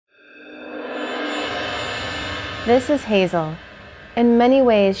This is Hazel. In many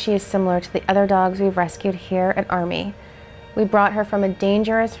ways, she is similar to the other dogs we've rescued here at Army. We brought her from a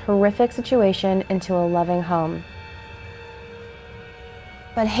dangerous, horrific situation into a loving home.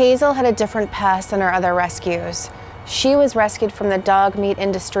 But Hazel had a different past than our other rescues. She was rescued from the dog meat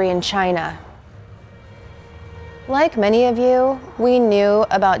industry in China. Like many of you, we knew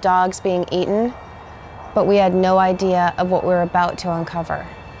about dogs being eaten, but we had no idea of what we were about to uncover.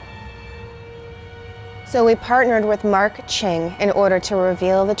 So we partnered with Mark Ching in order to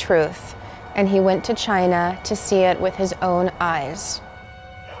reveal the truth, and he went to China to see it with his own eyes.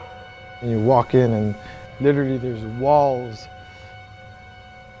 You walk in and literally there's walls.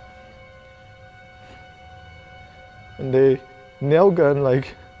 And they nail gun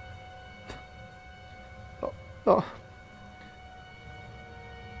like,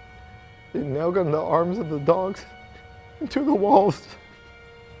 they nail gun the arms of the dogs into the walls.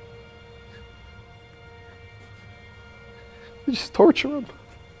 They just torture them.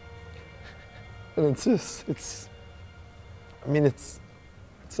 And it's just, it's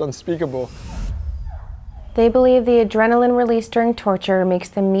unspeakable. They believe the adrenaline released during torture makes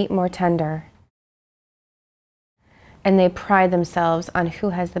the meat more tender. And they pride themselves on who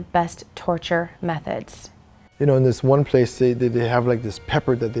has the best torture methods. You know, in this one place, they have like this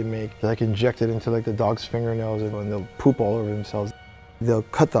pepper that they make, like inject it into like the dog's fingernails, and they'll poop all over themselves. They'll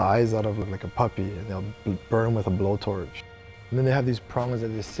cut the eyes out of like a puppy, and they'll burn with a blowtorch. And then they have these prongs that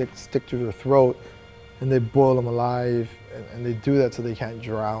they stick through their throat, and they boil them alive, and they do that so they can't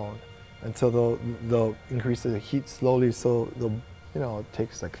drown, until they'll increase the heat slowly, so they'll, you know, it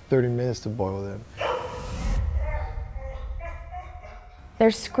takes like 30 minutes to boil them.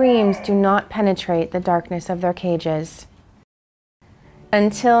 Their screams do not penetrate the darkness of their cages.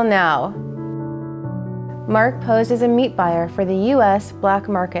 Until now. Mark posed as a meat buyer for the US black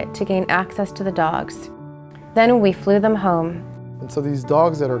market to gain access to the dogs. Then we flew them home. And so these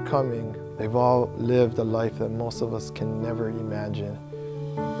dogs that are coming, they've all lived a life that most of us can never imagine.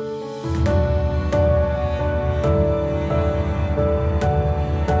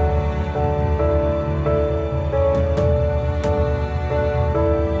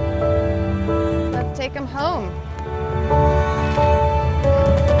 Take them home.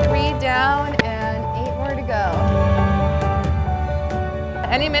 3 down and 8 more to go.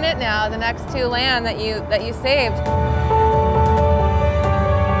 Any minute now, the next 2 land that you saved.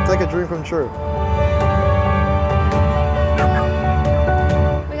 It's like a dream come true.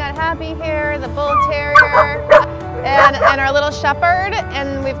 We got Happy here, the bull terrier, and our little shepherd,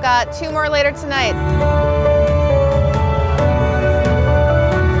 and we've got 2 more later tonight.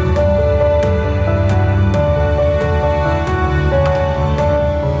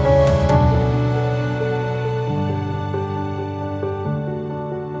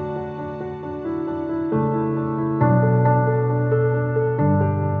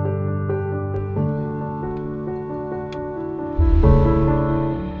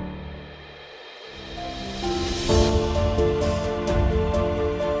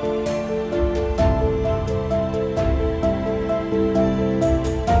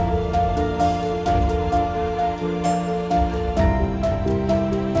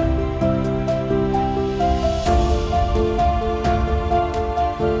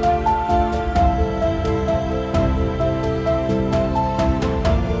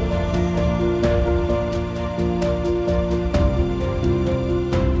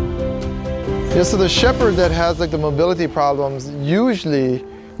 Yeah, so the shepherd that has like the mobility problems, usually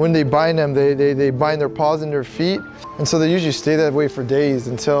when they bind them, they bind their paws and their feet. And so they usually stay that way for days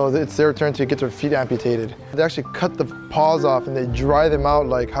until it's their turn to get their feet amputated. They actually cut the paws off and they dry them out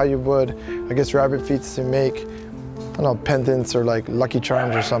like how you would, I guess, rabbit feet to make, I don't know, pendants or like Lucky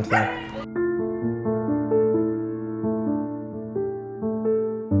Charms or something.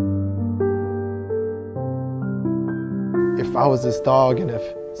 If I was this dog and if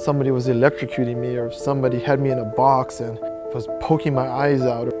somebody was electrocuting me or if somebody had me in a box and was poking my eyes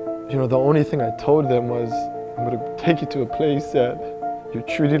out, you know, the only thing I told them was, I'm gonna take you to a place that you're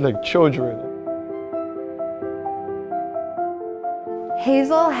treated like children.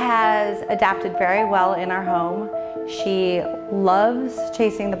 Hazel has adapted very well in our home. She loves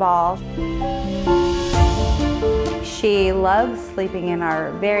chasing the ball. She loves sleeping in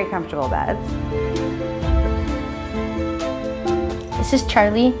our very comfortable beds. This is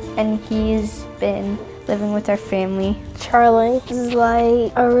Charlie, and he's been living with our family. Charlie is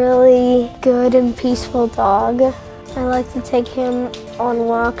like a really good and peaceful dog. I like to take him on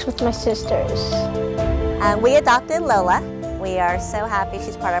walks with my sisters. We adopted Lola. We are so happy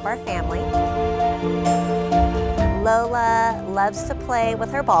she's part of our family. Lola loves to play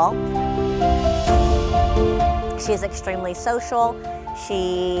with her ball. She is extremely social.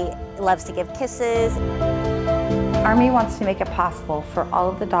 She loves to give kisses. Army wants to make it possible for all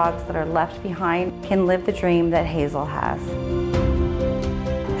of the dogs that are left behind can live the dream that Hazel has.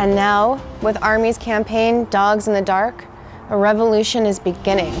 And now, with Army's campaign, Dogs in the Dark, a revolution is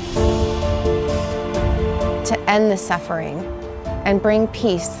beginning to end the suffering and bring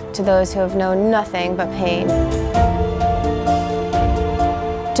peace to those who have known nothing but pain.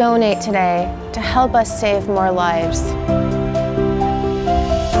 Donate today to help us save more lives.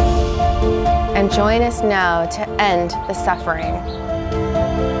 And join us now to end the suffering.